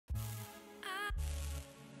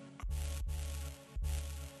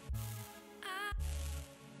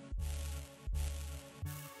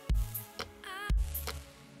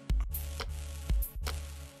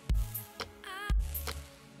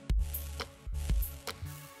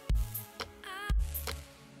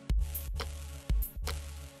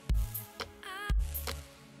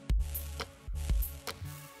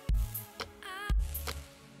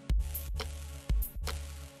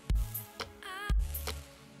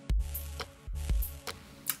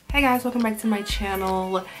Hey guys, welcome back to my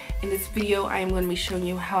channel. In this video I am going to be showing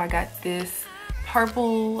you how I got this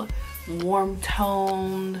purple warm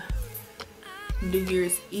toned New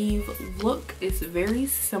Year's Eve look. It's very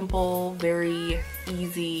simple, very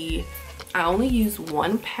easy. I only use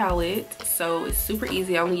one palette, so it's super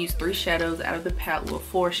easy. I only use 3 shadows out of the palette, well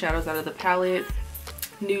 4 shadows out of the palette.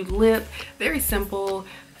 Nude lip, very simple.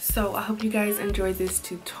 So I hope you guys enjoyed this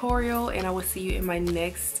tutorial and I will see you in my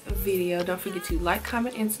next video. Don't forget to like,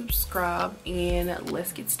 comment, and subscribe, and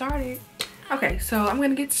let's get started. Okay, so I'm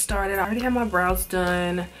gonna get started. I already have my brows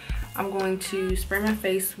done. I'm going to spray my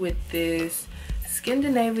face with this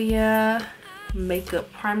SKINDINAVIA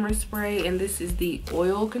makeup primer spray, and this is the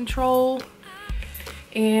oil control.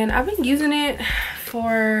 And I've been using it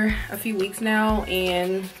for a few weeks now,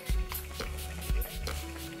 and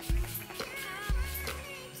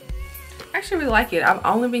I actually really like it. I've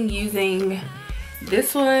only been using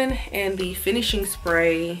this one and the finishing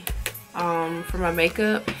spray for my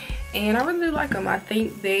makeup, and I really like them. I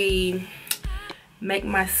think they make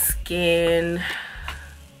my skin,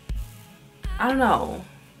 I don't know,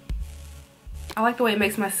 I like the way it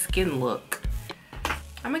makes my skin look.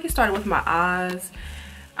 I'm gonna get started with my eyes.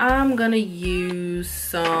 I'm gonna use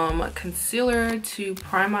some concealer to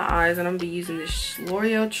prime my eyes, and I'm gonna be using this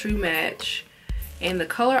L'Oreal True Match. And the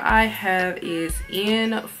color I have is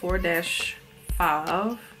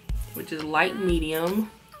N4-5, which is light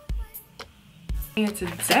medium. And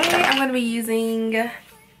today I'm going to be using the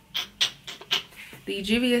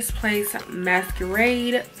Juvias Place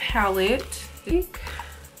Masquerade palette.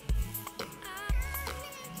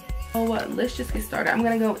 So let's just get started. I'm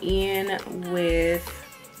going to go in with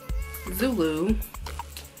Zulu.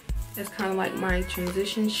 It's kind of like my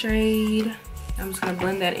transition shade. I'm just going to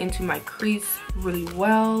blend that into my crease really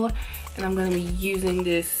well, and I'm going to be using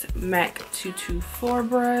this MAC 224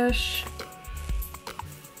 brush.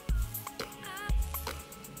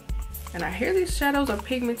 And I hear these shadows are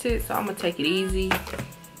pigmented, so I'm going to take it easy.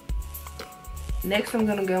 Next I'm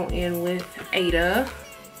going to go in with Ada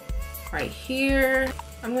right here.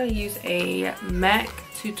 I'm going to use a MAC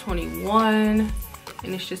 221, and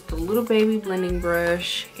it's just a little baby blending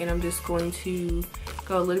brush, and I'm just going to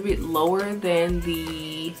go a little bit lower than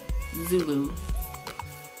the Zulu.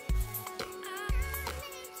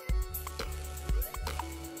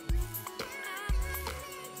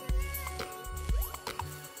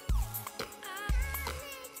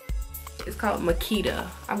 It's called Makita.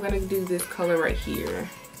 I'm gonna do this color right here.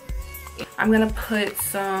 I'm gonna put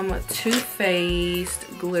some Too Faced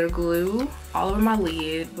glitter glue all over my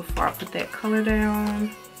lid before I put that color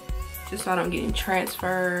down, just so I don't get any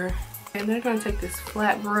transfer. And then I'm going to take this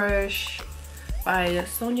flat brush by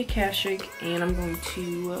SONY, and I'm going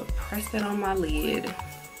to press that on my lid.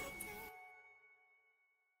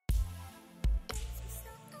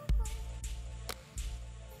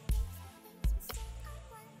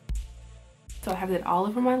 So I have that all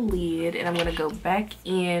over my lid, and I'm going to go back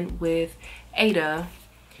in with Ada,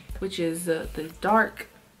 which is the dark,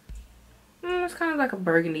 it's kind of like a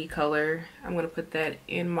burgundy color. I'm going to put that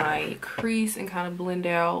in my crease and kind of blend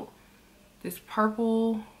out this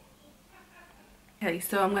purple. Okay,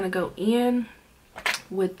 so I'm gonna go in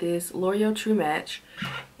with this L'Oreal True Match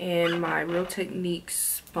and my Real Technique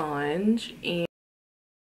sponge, and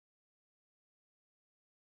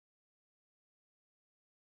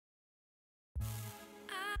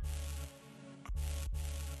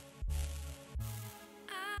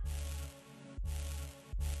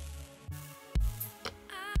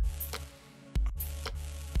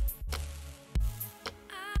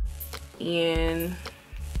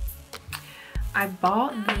I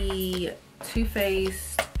bought the Too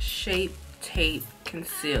Faced Shape Tape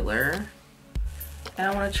Concealer, and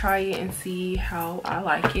I want to try it and see how I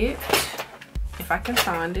like it, if I can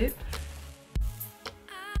find it.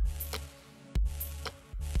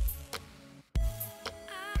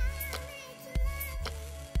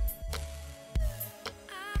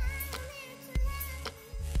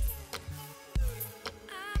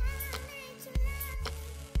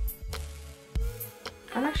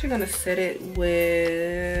 I'm actually gonna set it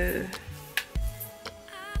with,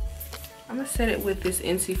 this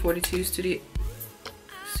NC42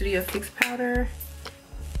 Studio Fix powder,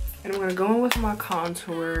 and I'm gonna go in with my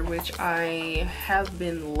contour, which I have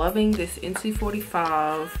been loving this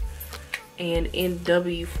NC45 and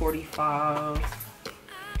NW45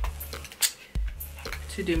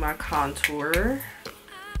 to do my contour.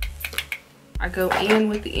 I go in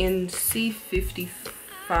with the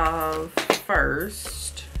NC55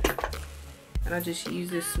 first, and I just use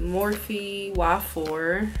this Morphe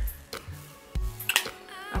Y4.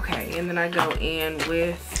 Okay, and then I go in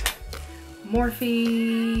with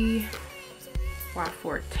Morphe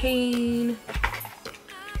Y14,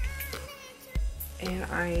 and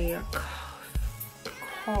I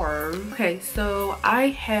carve. Okay, so I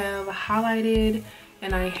have highlighted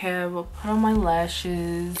and I have put on my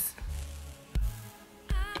lashes,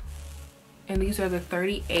 and these are the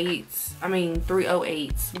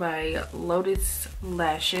 308s by Lotus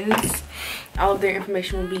Lashes. All of their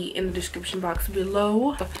information will be in the description box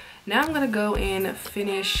below. Now I'm gonna go and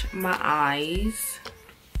finish my eyes.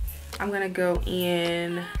 I'm gonna go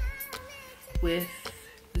in with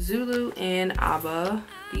Zulu and Abba,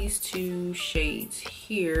 these two shades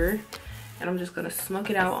here, and I'm just gonna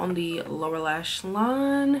smoke it out on the lower lash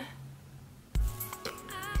line.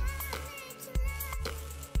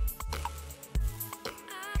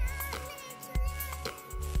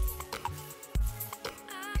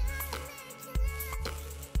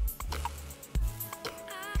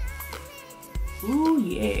 Ooh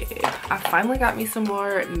yeah, I finally got me some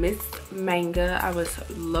more Miss Manga. I was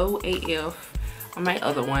low AF on my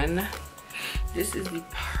other one. This is the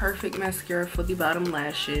perfect mascara for the bottom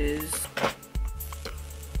lashes.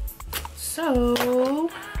 So, oh,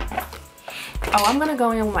 I'm gonna go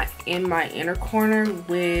in my inner corner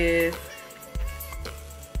with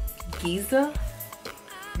Giza.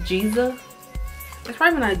 It's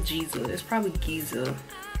probably not Giza, it's probably Giza.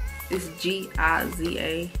 It's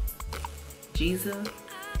Giza.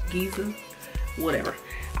 Giza, whatever.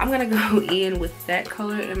 I'm gonna go in with that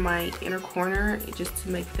color in my inner corner just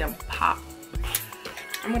to make them pop.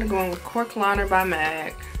 I'm gonna go in with Cork Liner by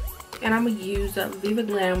MAC, and I'm gonna use Viva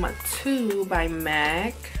Glam 2 by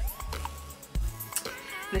MAC,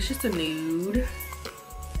 and it's just a nude,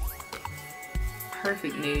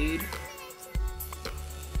 perfect nude.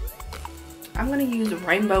 I'm gonna use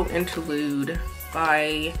Rainbow Interlude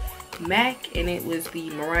by MAC, and it was the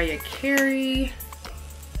Mariah Carey.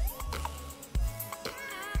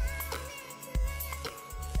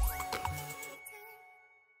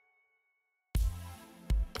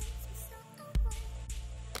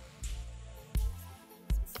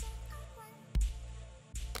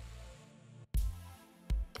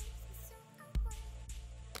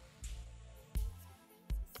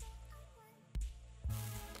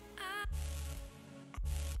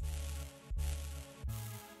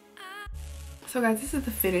 So guys, this is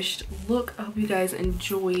the finished look. I hope you guys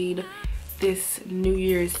enjoyed this New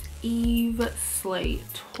Year's Eve slay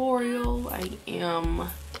tutorial. I am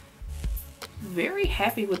very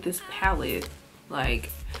happy with this palette.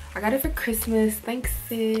 Like, I got it for Christmas. Thanks,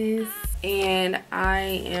 sis. And I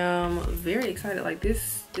am very excited. Like,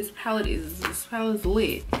 this palette is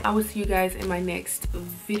lit. I will see you guys in my next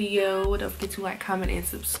video. Don't forget to like, comment, and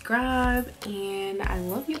subscribe. And I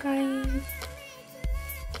love you guys.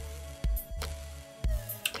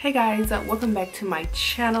 Hey guys, welcome back to my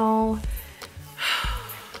channel.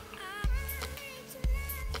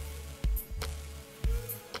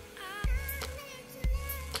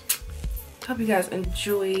 Hope you guys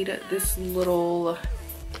enjoyed this little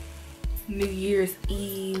New Year's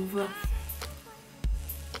Eve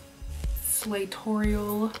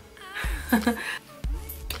slaytorial.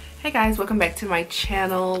 Hey guys, welcome back to my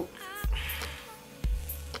channel.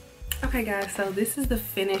 Okay guys, so this is the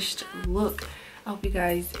finished look. I hope you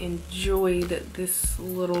guys enjoyed this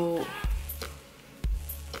little